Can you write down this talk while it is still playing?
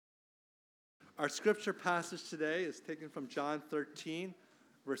Our scripture passage today is taken from John 13,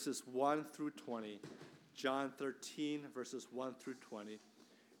 verses 1 through 20. John 13, verses 1 through 20.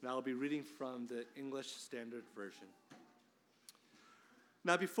 And I'll be reading from the English Standard Version.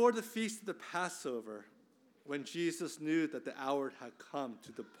 Now before the feast of the Passover, when Jesus knew that the hour had come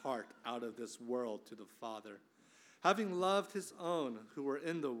to depart out of this world to the Father, having loved his own who were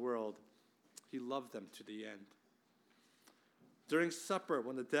in the world, he loved them to the end. During supper,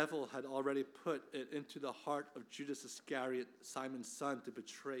 when the devil had already put it into the heart of Judas Iscariot, Simon's son, to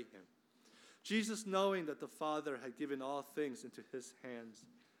betray him, Jesus, knowing that the Father had given all things into his hands,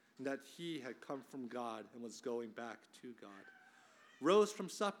 and that he had come from God and was going back to God, rose from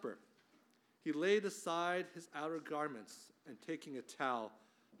supper. He laid aside his outer garments, and taking a towel,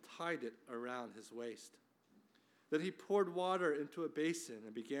 tied it around his waist. Then he poured water into a basin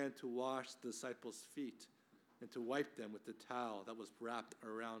and began to wash the disciples' feet and to wipe them with the towel that was wrapped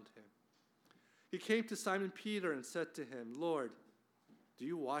around him. He came to Simon Peter and said to him, "Lord, do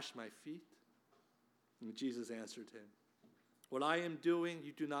you wash my feet?" And Jesus answered him, "What I am doing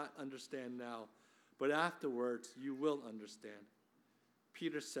you do not understand now, but afterwards you will understand."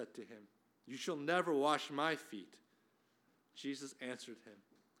 Peter said to him, "You shall never wash my feet." Jesus answered him,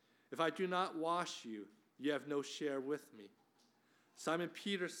 "If I do not wash you, you have no share with me." Simon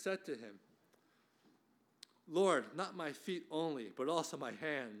Peter said to him, "Lord, not my feet only, but also my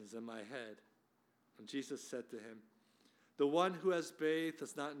hands and my head." And Jesus said to him, "The one who has bathed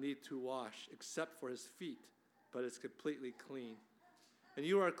does not need to wash except for his feet, but is completely clean. And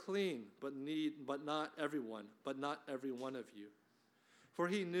you are clean, but not every one of you." For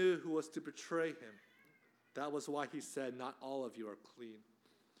he knew who was to betray him. That was why he said, "Not all of you are clean."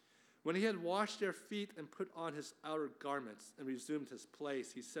 When he had washed their feet and put on his outer garments and resumed his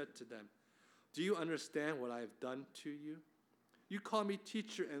place, he said to them, "Do you understand what I have done to you? You call me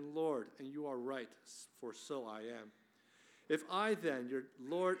teacher and Lord, and you are right, for so I am. If I then, your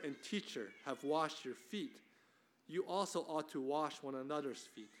Lord and teacher, have washed your feet, you also ought to wash one another's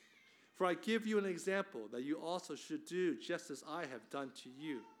feet. For I give you an example that you also should do just as I have done to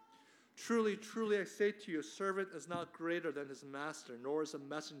you. Truly, truly, I say to you, a servant is not greater than his master, nor is a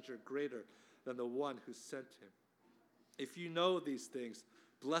messenger greater than the one who sent him. If you know these things,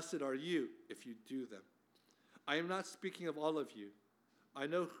 blessed are you if you do them. I am not speaking of all of you. I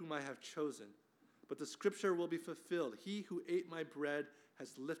know whom I have chosen, but the scripture will be fulfilled. He who ate my bread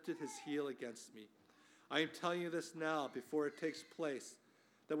has lifted his heel against me. I am telling you this now before it takes place,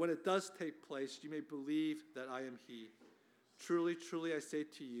 that when it does take place, you may believe that I am he. Truly, truly, I say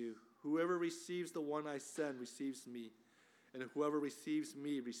to you, whoever receives the one I send receives me, and whoever receives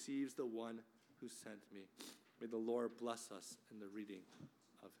me receives the one who sent me." May the Lord bless us in the reading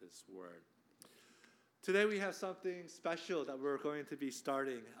of his word. Today we have something special that we're going to be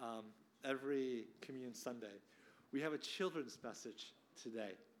starting every Communion Sunday. We have a children's message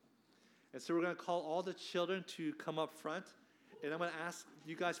today. And so we're going to call all the children to come up front. And I'm going to ask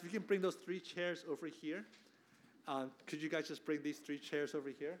you guys if you can bring those 3 chairs over here. Could you guys just bring these 3 chairs over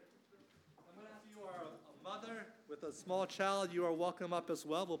here? I'm going to ask if you are a mother with a small child, you are welcome up as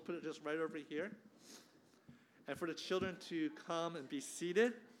well. We'll put it just right over here. And for the children to come and be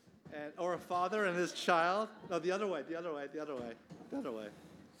seated, or a father and his child. No, the other way. You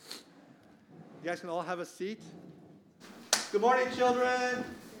guys can all have a seat. Good morning, children.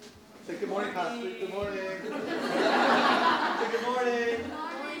 Say good morning, Pastor. Good morning. Say good morning. Good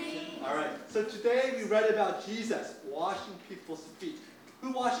morning. All right. So today we read about Jesus washing people's feet.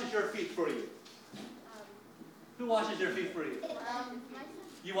 Who washes your feet for you? Who washes your feet for you?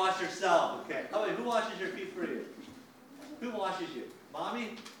 You wash yourself. Okay. Oh, wait, who washes your feet for you? Who washes you?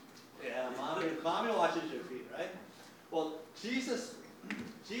 Mommy? Yeah, mommy washes your feet, right? Well, Jesus,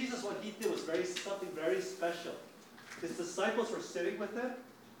 what he did was something very special. His disciples were sitting with him,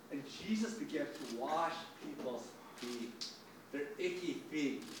 and Jesus began to wash people's feet, their icky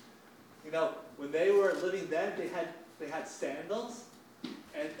feet. You know, when they were living then, they had sandals,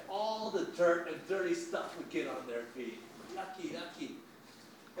 and all the dirt and dirty stuff would get on their feet. Yucky.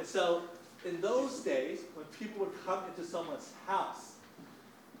 And so, in those days, when people would come into someone's house,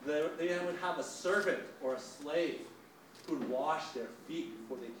 they would have a servant or a slave who would wash their feet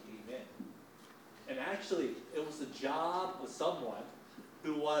before they came in. And actually, it was the job of someone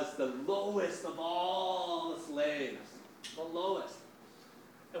who was the lowest of all the slaves. The lowest.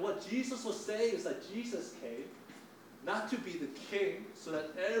 And what Jesus was saying is that Jesus came not to be the king so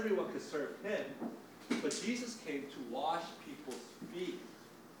that everyone could serve him, but Jesus came to wash people's feet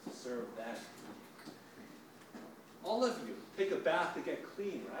to serve them. All of you take a bath to get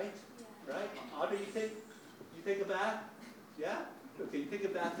clean, right? Yeah. Right? Audrey, you take a bath? Yeah? Okay, you take a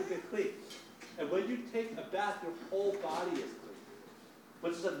bath to get clean. And when you take a bath, your whole body is clean.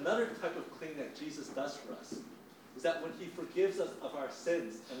 But there's another type of cleaning that Jesus does for us. Is that when he forgives us of our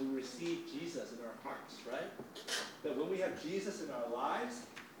sins and we receive Jesus in our hearts, right? That when we have Jesus in our lives,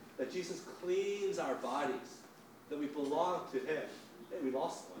 that Jesus cleans our bodies, that we belong to him. Hey, we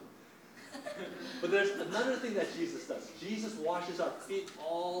lost one. But there's another thing that Jesus does. Jesus washes our feet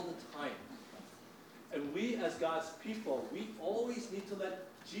all the time. And we as God's people, we always need to let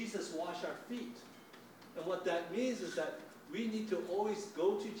Jesus wash our feet. And what that means is that we need to always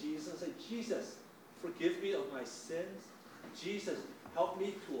go to Jesus and say, Jesus, forgive me of my sins. Jesus, help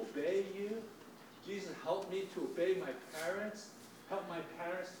me to obey you. Jesus, help me to obey my parents. Help my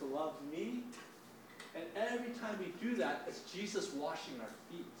parents to love me. And every time we do that, it's Jesus washing our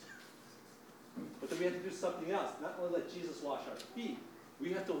feet. But then we have to do something else. Not only let Jesus wash our feet,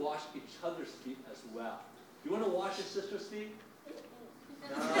 we have to wash each other's feet as well. You want to wash your sister's feet?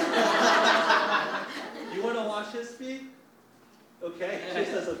 No. You want to wash his feet? Okay. She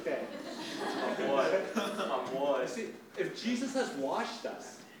says okay. I'm one. See, if Jesus has washed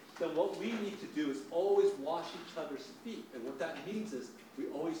us, then what we need to do is always wash each other's feet. And what that means is we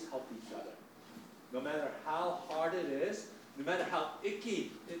always help each other. No matter how hard it is, no matter how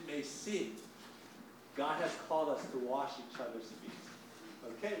icky it may seem, God has called us to wash each other's feet.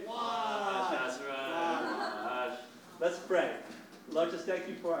 Okay? Wash! That's right. Wash. Let's pray. Lord, just thank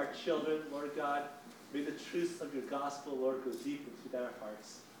you for our children, Lord God. May the truths of your gospel, Lord, go deep into their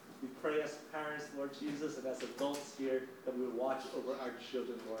hearts. We pray as parents, Lord Jesus, and as adults here, that we would watch over our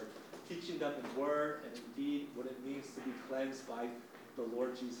children, Lord, teaching them in word and in deed what it means to be cleansed by the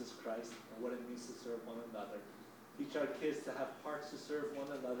Lord Jesus Christ and what it means to serve one another. Teach our kids to have hearts to serve one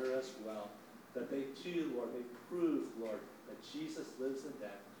another as well, that they too, Lord, may prove, Lord, that Jesus lives in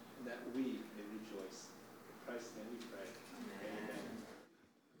them and that we may rejoice. In Christ's name we pray. Amen.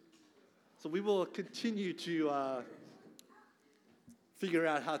 So we will continue to figure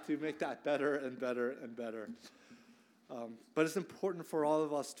out how to make that better and better and better. But it's important for all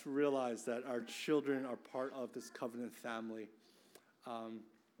of us to realize that our children are part of this covenant family.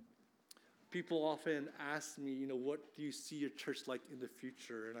 People often ask me, what do you see your church like in the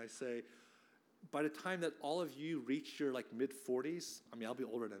future? And I say, by the time that all of you reach your mid-40s, I'll be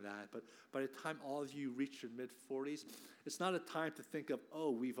older than that, but by the time all of you reach your mid-40s, it's not a time to think of, oh,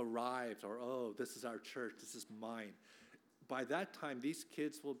 we've arrived, or oh, this is our church, this is mine. By that time, these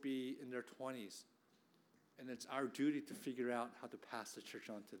kids will be in their 20s, and it's our duty to figure out how to pass the church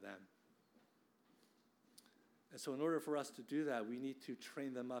on to them. And so in order for us to do that, we need to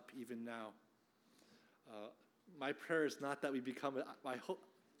train them up even now. My prayer is not that we become,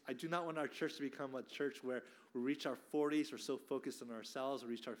 I do not want our church to become a church where we reach our 40s, we're so focused on ourselves, we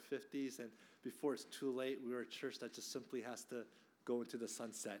reach our 50s, and before it's too late, we're a church that just simply has to go into the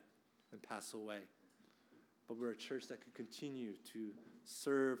sunset and pass away. But we're a church that can continue to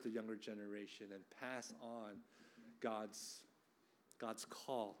serve the younger generation and pass on God's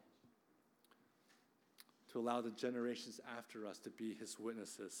call to allow the generations after us to be his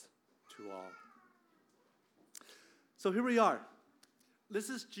witnesses to all. So here we are. This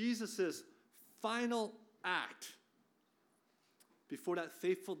is Jesus' final act before that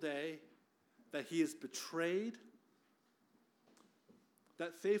fateful day that he is betrayed,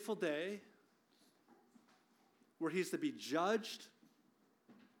 that fateful day where he's to be judged,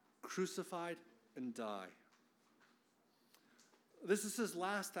 crucified, and die. This is his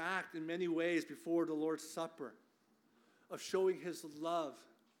last act in many ways before the Lord's Supper, of showing his love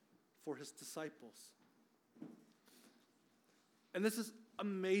for his disciples. And this is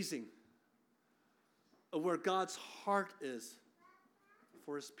amazing of where God's heart is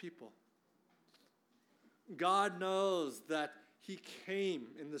for his people. God knows that he came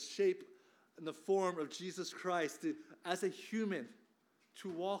in the shape and the form of Jesus Christ as a human to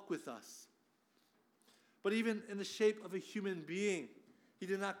walk with us. But even in the shape of a human being, he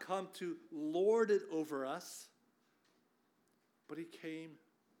did not come to lord it over us, but he came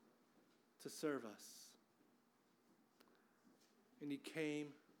to serve us. And he came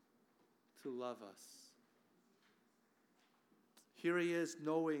to love us. Here he is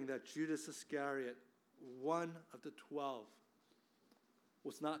knowing that Judas Iscariot, one of the 12,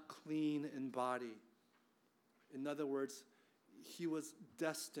 was not clean in body. In other words, he was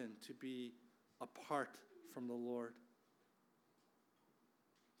destined to be apart from the Lord.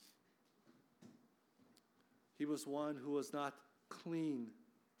 He was one who was not clean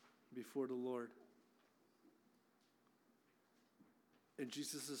before the Lord. And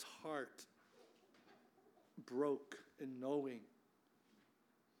Jesus' heart broke in knowing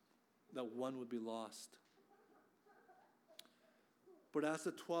that one would be lost. But as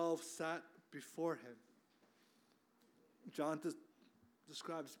the 12 sat before him. John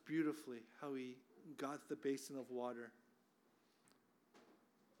describes beautifully how he got the basin of water,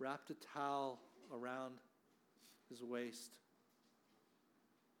 wrapped a towel around his waist,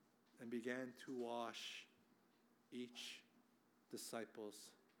 and began to wash each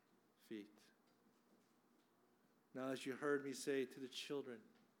disciple's feet. Now, as you heard me say to the children,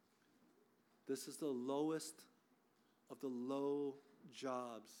 this is the lowest of the low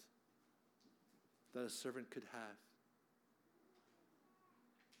jobs that a servant could have.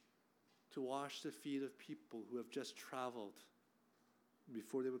 To wash the feet of people who have just traveled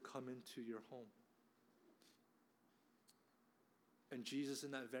before they would come into your home. And Jesus,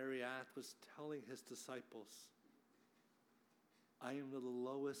 in that very act, was telling his disciples, I am the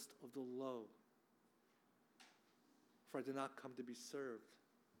lowest of the low, for I did not come to be served,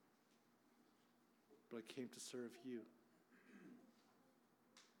 but I came to serve you.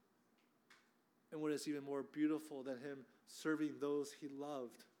 And what is even more beautiful than him serving those he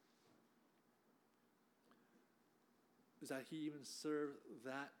loved is that he even served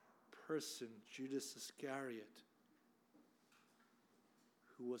that person, Judas Iscariot,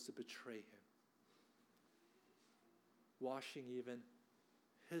 who was to betray him, washing even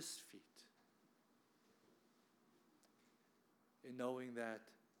his feet, in knowing that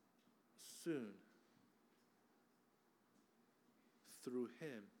soon, through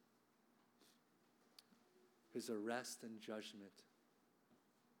him, his arrest and judgment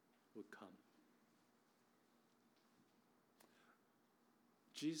would come.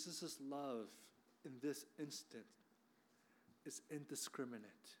 Jesus' love in this instant is indiscriminate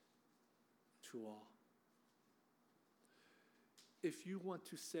to all. If you want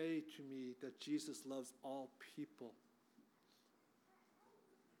to say to me that Jesus loves all people,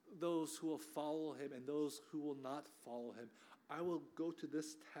 those who will follow him and those who will not follow him, I will go to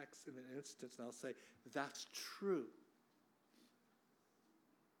this text in an instance and I'll say, that's true.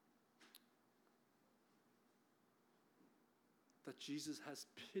 That Jesus has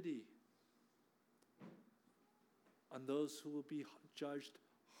pity on those who will be judged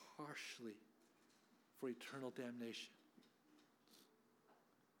harshly for eternal damnation.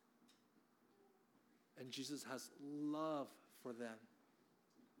 And Jesus has love for them.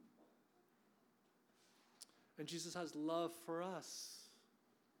 And Jesus has love for us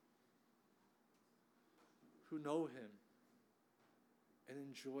who know him and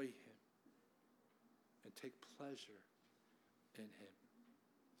enjoy him and take pleasure in him.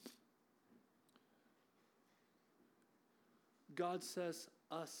 God says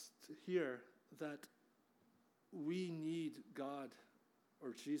us here that we need God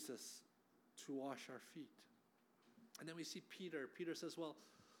or Jesus to wash our feet. And then we see Peter. Peter says, well,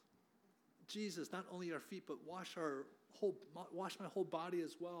 Jesus, not only our feet, but wash my whole body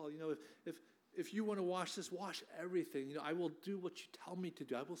as well. You know, if you want to wash this, wash everything. You know, I will do what you tell me to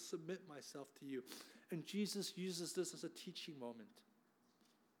do. I will submit myself to you. And Jesus uses this as a teaching moment.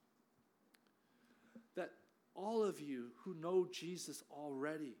 That all of you who know Jesus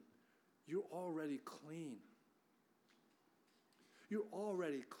already, you're already clean. You're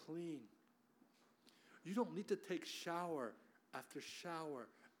already clean. You don't need to take shower after shower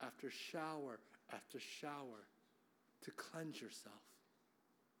after shower after shower to cleanse yourself.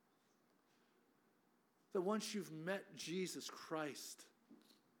 That once you've met Jesus Christ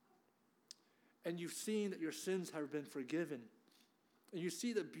and you've seen that your sins have been forgiven, and you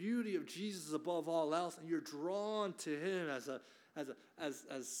see the beauty of Jesus above all else, and you're drawn to him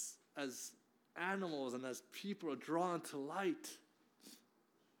as animals and as people are drawn to light,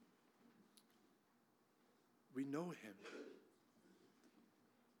 we know him.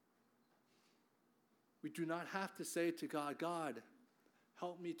 We do not have to say to God, God,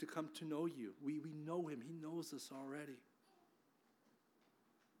 help me to come to know you. We know him. He knows us already.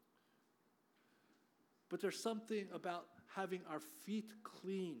 But there's something about having our feet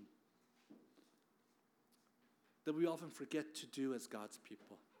clean that we often forget to do as God's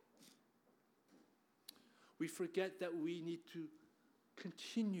people. We forget that we need to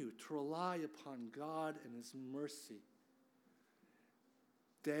continue to rely upon God and his mercy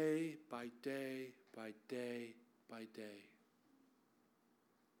day by day by day by day.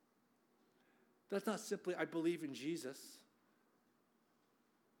 That's not simply, I believe in Jesus,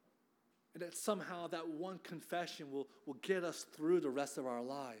 and that somehow that one confession will get us through the rest of our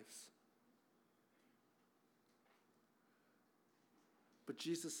lives. But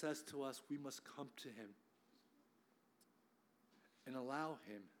Jesus says to us, we must come to him and allow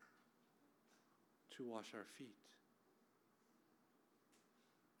him to wash our feet,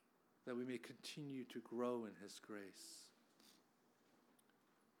 that we may continue to grow in his grace.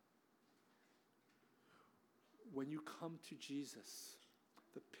 when you come to Jesus,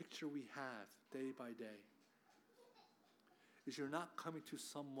 the picture we have day by day is you're not coming to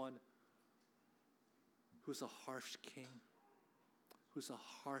someone who's a harsh king, who's a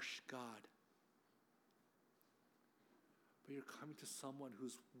harsh God, but you're coming to someone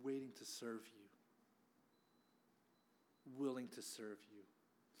who's waiting to serve you, willing to serve you,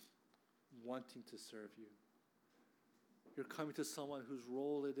 wanting to serve you. You're coming to someone whose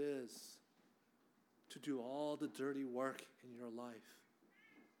role it is to do all the dirty work in your life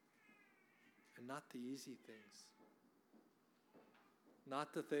and not the easy things,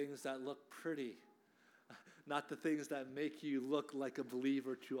 not the things that look pretty, not the things that make you look like a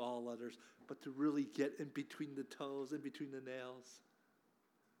believer to all others, but to really get in between the toes, in between the nails,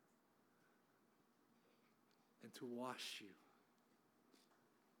 and to wash you.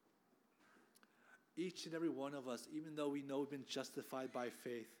 Each and every one of us, even though we know we've been justified by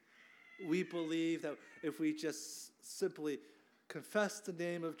faith, we believe that if we just simply confess the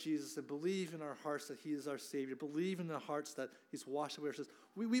name of Jesus and believe in our hearts that he is our Savior, believe in our hearts that he's washed away our sins,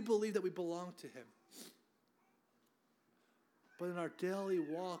 we believe that we belong to him. But in our daily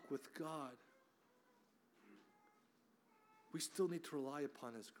walk with God, we still need to rely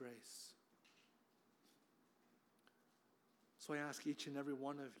upon his grace. So I ask each and every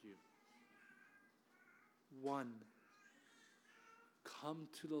one of you, one, come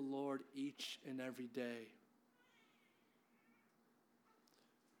to the Lord each and every day.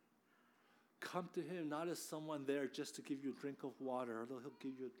 Come to him not as someone there just to give you a drink of water, although he'll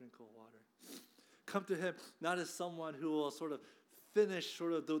give you a drink of water. Come to him not as someone who will sort of finish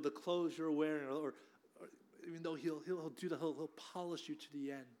sort of the clothes you're wearing, or even though he'll do that, he'll polish you to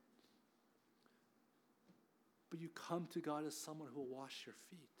the end. But you come to God as someone who will wash your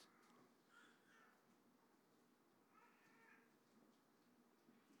feet.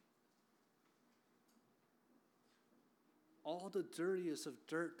 All the dirtiest of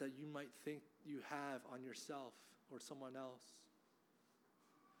dirt that you might think you have on yourself or someone else.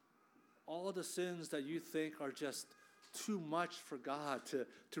 All the sins that you think are just too much for God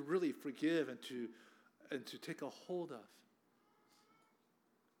to really forgive and to take a hold of.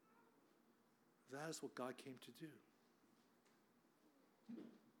 That is what God came to do.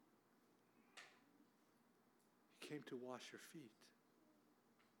 He came to wash your feet.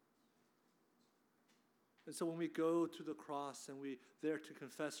 And so when we go to the cross and we there to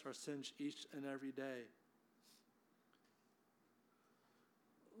confess our sins each and every day,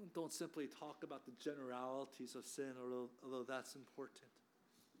 don't simply talk about the generalities of sin, although that's important.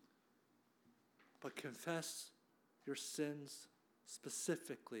 But confess your sins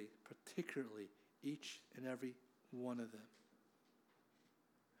specifically, particularly, each and every one of them.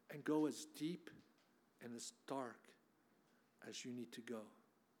 And go as deep and as dark as you need to go.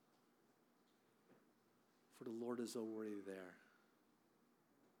 For the Lord is already there,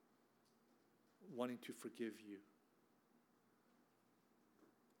 wanting to forgive you,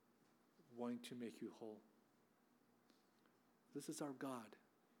 wanting to make you whole. This is our God.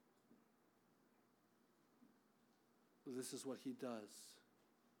 This is what he does.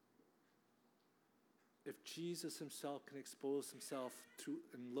 If Jesus himself can expose himself to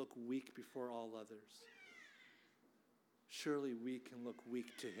and look weak before all others, surely we can look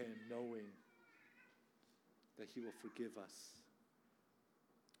weak to him, knowing that he will forgive us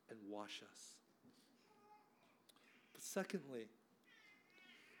and wash us. But secondly,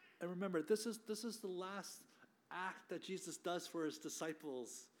 and remember, this is the last act that Jesus does for his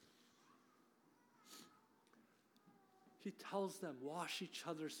disciples. He tells them, wash each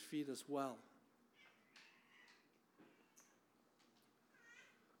other's feet as well.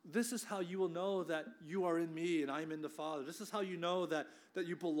 This is how you will know that you are in me and I am in the Father. This is how you know that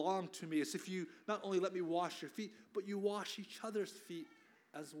you belong to me. It's if you not only let me wash your feet, but you wash each other's feet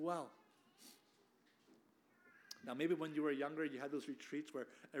as well. Now, maybe when you were younger, you had those retreats where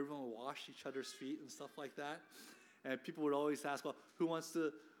everyone would wash each other's feet and stuff like that. And people would always ask, well, who wants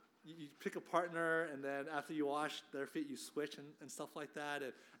to, you pick a partner, and then after you wash their feet, you switch and stuff like that.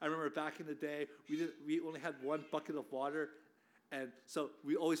 And I remember back in the day, we only had one bucket of water. And so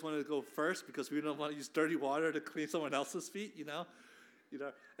we always wanted to go first because we didn't want to use dirty water to clean someone else's feet, you know.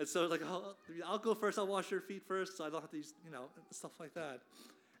 And so like, I'll go first, I'll wash your feet first, so I don't have to use, stuff like that.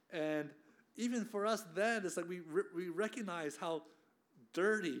 And even for us then, it's like we recognize how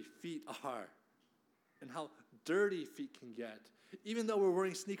dirty feet are and how dirty feet can get, even though we're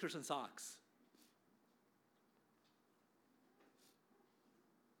wearing sneakers and socks.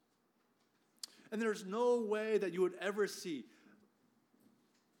 And there's no way that you would ever see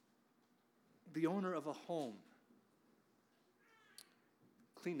the owner of a home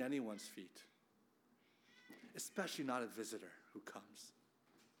clean anyone's feet. especially not a visitor who comes.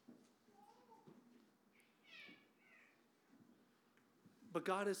 But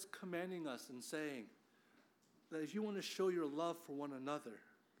God is commanding us and saying that if you want to show your love for one another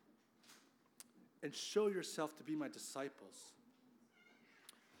and show yourself to be my disciples,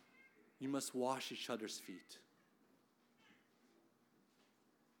 you must wash each other's feet.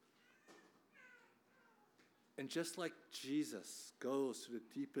 And just like Jesus goes to the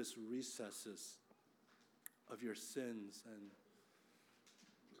deepest recesses of your sins and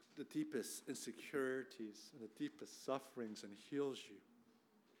the deepest insecurities and the deepest sufferings and heals you,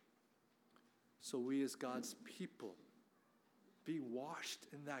 so we as God's people, being washed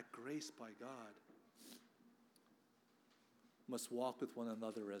in that grace by God, must walk with one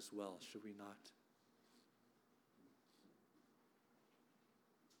another as well, should we not?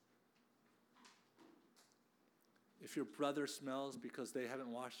 If your brother smells because they haven't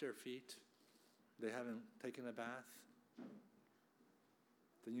washed their feet, they haven't taken a bath,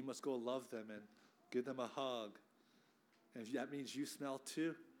 then you must go love them and give them a hug. And if that means you smell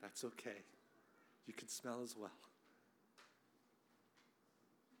too, that's okay. You can smell as well.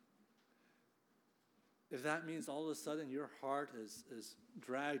 If that means all of a sudden your heart is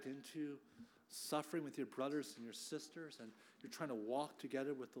dragged into suffering with your brothers and your sisters and you're trying to walk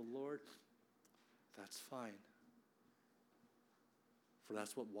together with the Lord, that's fine. For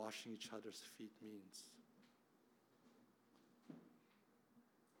that's what washing each other's feet means.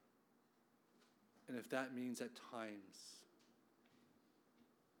 And if that means at times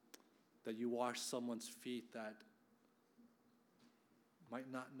that you wash someone's feet that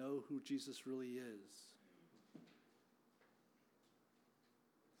might not know who Jesus really is,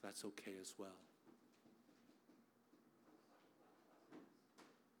 that's okay as well.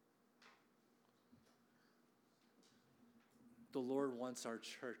 The Lord wants our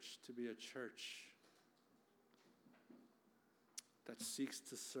church to be a church that seeks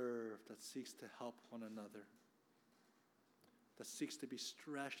to serve, that seeks to help one another, that seeks to be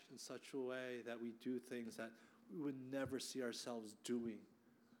stretched in such a way that we do things that we would never see ourselves doing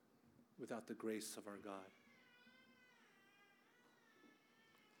without the grace of our God.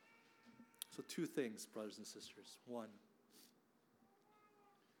 So 2 things, brothers and sisters. 1,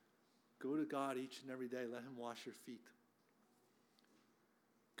 go to God each and every day. Let him wash your feet.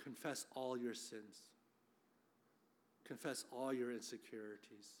 Confess all your sins. Confess all your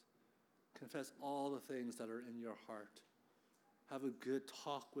insecurities. Confess all the things that are in your heart. Have a good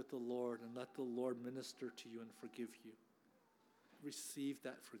talk with the Lord and let the Lord minister to you and forgive you. Receive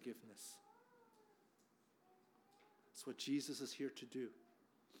that forgiveness. That's what Jesus is here to do.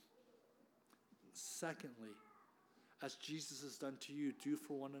 Secondly, as Jesus has done to you, do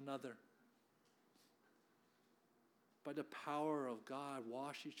for one another. By the power of God,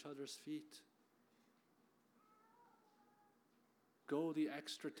 wash each other's feet. Go the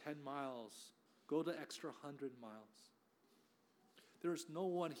extra 10 miles. Go the extra 100 miles. There is no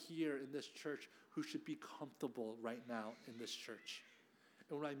one here in this church who should be comfortable right now in this church.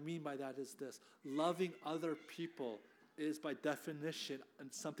 And what I mean by that is this: loving other people is by definition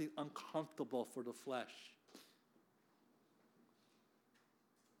something uncomfortable for the flesh.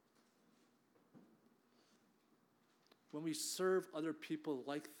 When we serve other people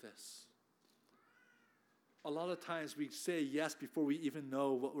like this, a lot of times we say yes before we even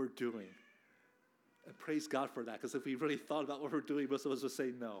know what we're doing. And praise God for that, because if we really thought about what we're doing, most of us would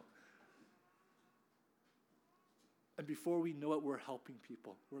say no. And before we know it, we're helping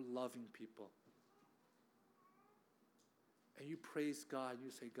people. We're loving people. And you praise God.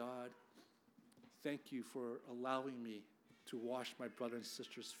 You say, God, thank you for allowing me to wash my brother and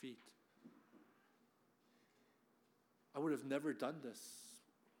sister's feet. I would have never done this,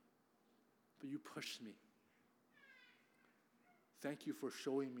 but you pushed me. Thank you for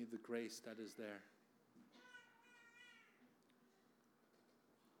showing me the grace that is there.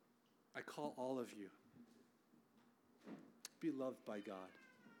 I call all of you, be loved by God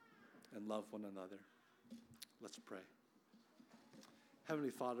and love one another. Let's pray. Heavenly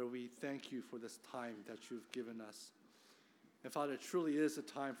Father, we thank you for this time that you've given us. And Father, it truly is a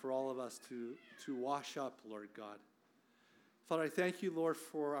time for all of us to wash up, Lord God. Father, I thank you, Lord,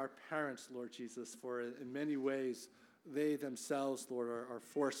 for our parents, Lord Jesus, for in many ways they themselves, Lord, are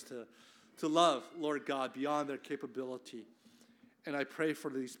forced to love, Lord God, beyond their capability. And I pray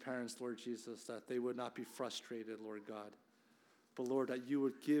for these parents, Lord Jesus, that they would not be frustrated, Lord God, but Lord, that you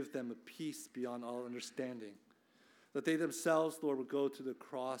would give them a peace beyond all understanding, that they themselves, Lord, would go to the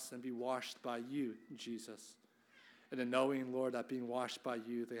cross and be washed by you, Jesus. And in knowing, Lord, that being washed by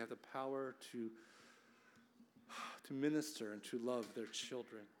you, they have the power to minister and to love their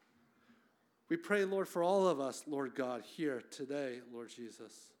children. We pray, Lord, for all of us, Lord God, here today, Lord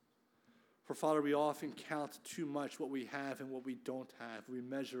Jesus. For, Father, we often count too much what we have and what we don't have. We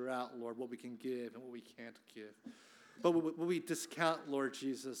measure out, Lord, what we can give and what we can't give. But what we discount, Lord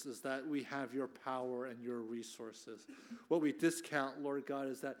Jesus, is that we have your power and your resources. What we discount, Lord God,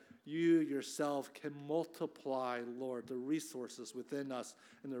 is that you yourself can multiply, Lord, the resources within us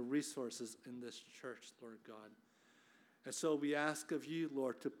and the resources in this church, Lord God. And so we ask of you,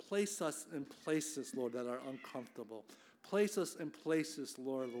 Lord, to place us in places, Lord, that are uncomfortable. Place us in places,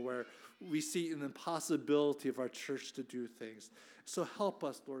 Lord, where we see an impossibility of our church to do things. So help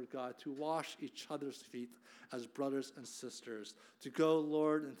us, Lord God, to wash each other's feet as brothers and sisters, to go,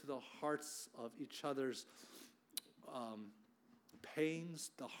 Lord, into the hearts of each other's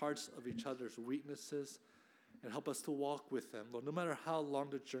pains, the hearts of each other's weaknesses, and help us to walk with them, Lord, no matter how long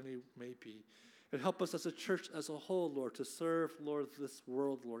the journey may be. And help us as a church as a whole, Lord, to serve, Lord, this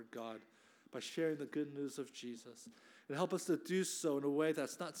world, Lord God, by sharing the good news of Jesus. And help us to do so in a way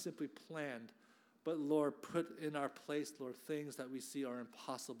that's not simply planned, but, Lord, put in our place, Lord, things that we see are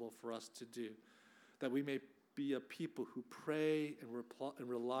impossible for us to do, that we may be a people who pray and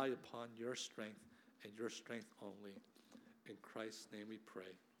rely upon your strength and your strength only. In Christ's name we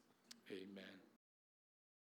pray. Amen.